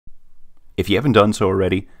If you haven't done so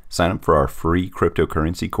already, sign up for our free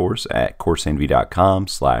cryptocurrency course at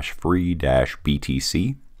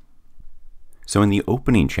coursenvy.com/free-BTC. So in the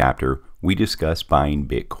opening chapter, we discuss buying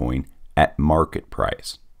Bitcoin at market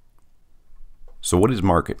price. So what is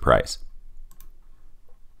market price?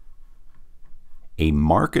 A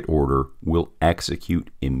market order will execute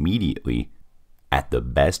immediately at the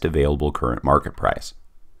best available current market price.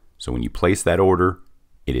 So when you place that order,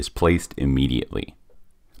 it is placed immediately.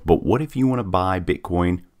 But what if you want to buy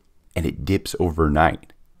Bitcoin and it dips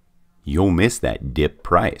overnight? You'll miss that dip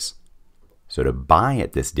price. So to buy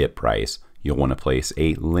at this dip price, you'll want to place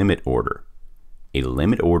a limit order. A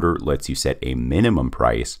limit order lets you set a minimum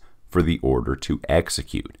price for the order to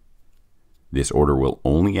execute. This order will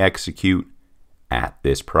only execute at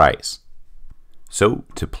this price. So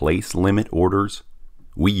to place limit orders,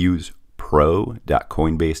 we use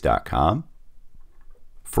pro.coinbase.com.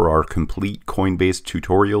 For our complete Coinbase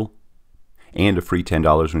tutorial and a free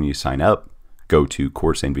 $10 when you sign up, go to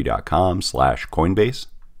coursenvy.com/Coinbase.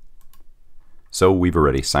 So we've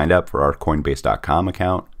already signed up for our Coinbase.com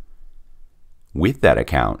account. With that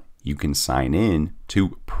account, you can sign in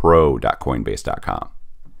to pro.coinbase.com.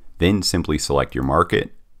 Then simply select your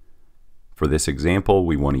market. For this example,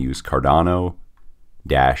 we want to use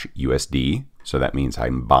Cardano-USD. So that means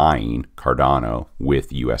I'm buying Cardano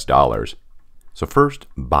with US dollars. So first,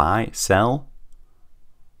 buy, sell.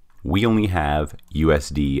 We only have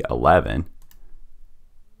USD 11.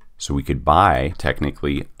 So we could buy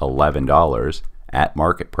technically $11 at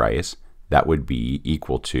market price. That would be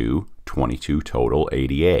equal to 22 total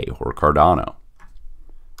ADA or Cardano.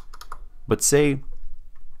 But say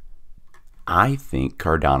I think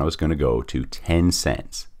Cardano is going to go to 10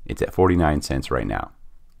 cents. It's at 49 cents right now.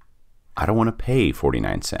 I don't want to pay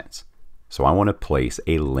 49 cents. So I want to place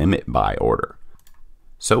a limit buy order.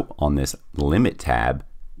 So on this limit tab,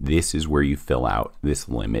 this is where you fill out this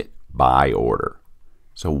limit buy order.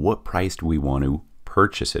 So what price do we want to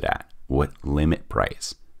purchase it at? What limit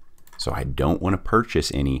price? So I don't want to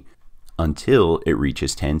purchase any until it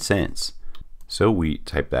reaches 10 cents. So we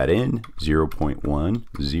type that in,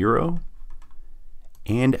 0.10.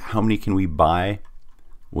 And how many can we buy?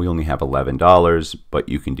 We only have $11, but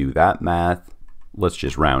you can do that math. Let's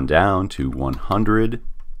just round down to 100.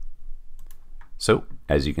 So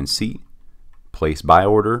as you can see, place buy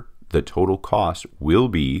order, the total cost will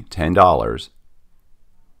be $10.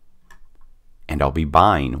 And I'll be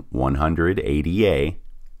buying 100 ADA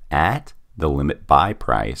at the limit buy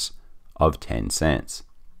price of 10 cents.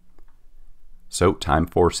 So time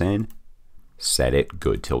force in, set it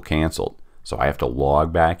good till canceled. So I have to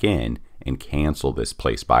log back in and cancel this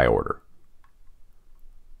place buy order.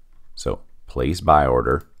 So place buy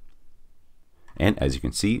order. And as you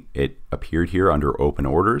can see, it appeared here under open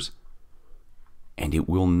orders. And it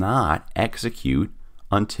will not execute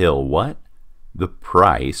until what? The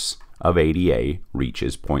price of ADA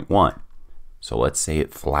reaches 0.1. So let's say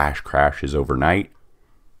it flash crashes overnight.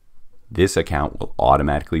 This account will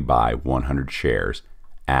automatically buy 100 shares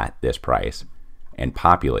at this price and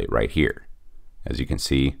populate right here. As you can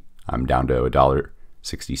see, I'm down to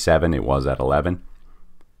 $1.67. It was at 11.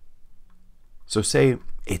 So say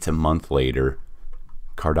it's a month later,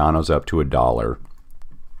 Cardano's up to $1.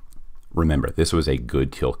 Remember, this was a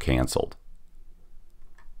good till canceled.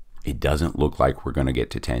 It doesn't look like we're going to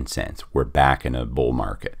get to 10 cents. We're back in a bull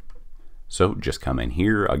market. So just come in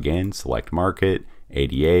here again, select market,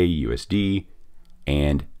 ADA, USD,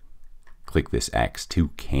 and click this X to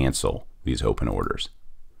cancel these open orders.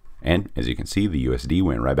 And as you can see, the USD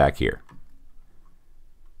went right back here.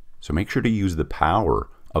 So make sure to use the power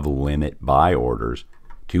of limit buy orders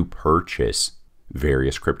to purchase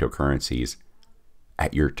various cryptocurrencies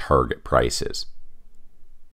at your target prices.